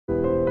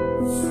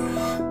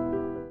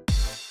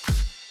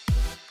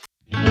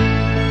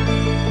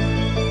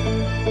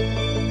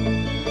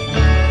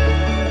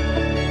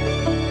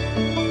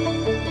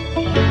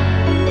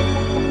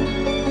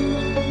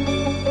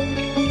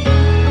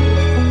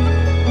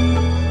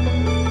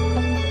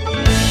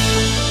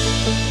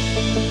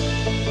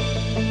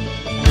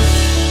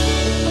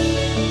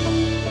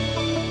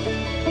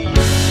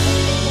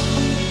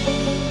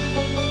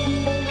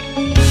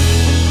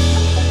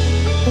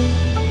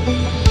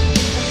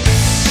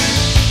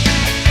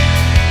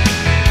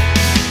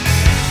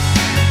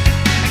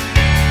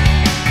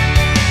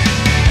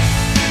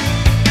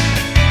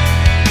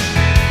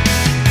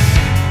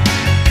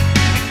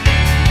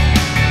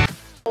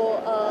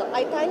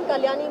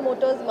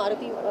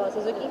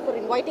for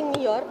inviting me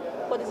here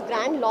for this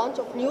grand launch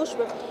of new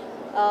Swift.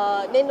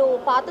 నేను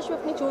పాత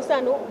స్విఫ్ట్ని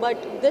చూశాను, but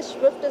this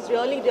Swift is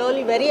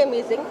really very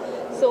amazing.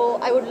 So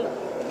I would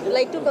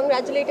like to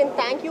congratulate and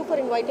thank you for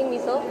inviting me,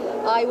 sir.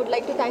 I would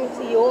like to thank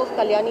CEO of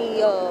Kalyani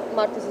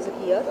Maruti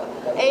Suzuki here.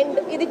 And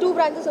ఇది 2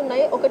 branches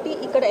ఉన్నాయి, ఒకటి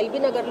ఇక్కడ LB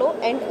నగర్లో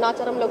and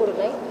నాచారంలో కూడా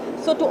ఉన్నాయి.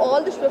 So to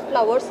all the Swift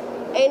lovers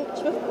and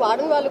Swift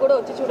వాడని వాళ్ళు కూడా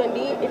వచ్చి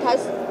చూడండి. It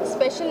has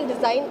special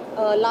design.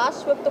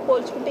 Last స్విఫ్ట్తో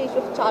పోల్చుకుంటే ఈ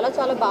స్విఫ్ట్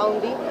చాలా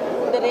బాగుంది.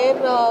 ద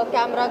రేర్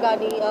కెమెరా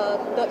కానీ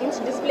ద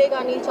ఇన్స్ డిస్ప్లే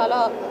కానీ చాలా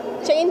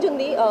చేంజ్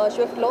ఉంది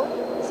స్విఫ్ట్లో.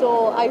 So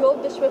I hope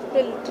the Swift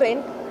will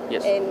trend.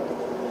 And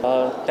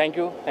thank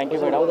you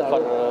madam for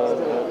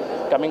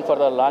coming for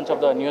the launch of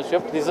the new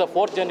Swift. This is a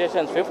 4th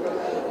generation Swift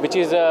which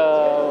is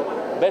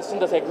best in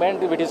the segment,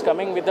 which is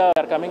coming with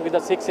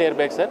the 6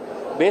 airbags, sir.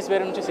 Base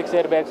variant nunchi 6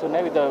 airbags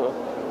unnai.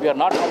 We are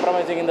not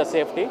compromising in the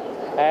safety,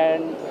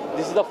 and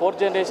this is the 4th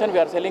generation.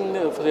 We are selling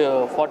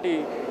 40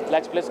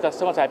 lakhs plus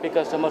customers, happy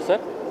customers, sir.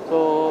 So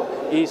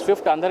ee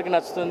Swift andariki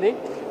nachutundi,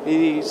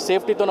 ee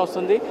safety tho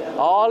vastundi,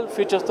 all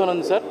features tho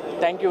undi, sir.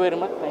 Thank you very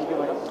much. Thank you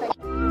madam.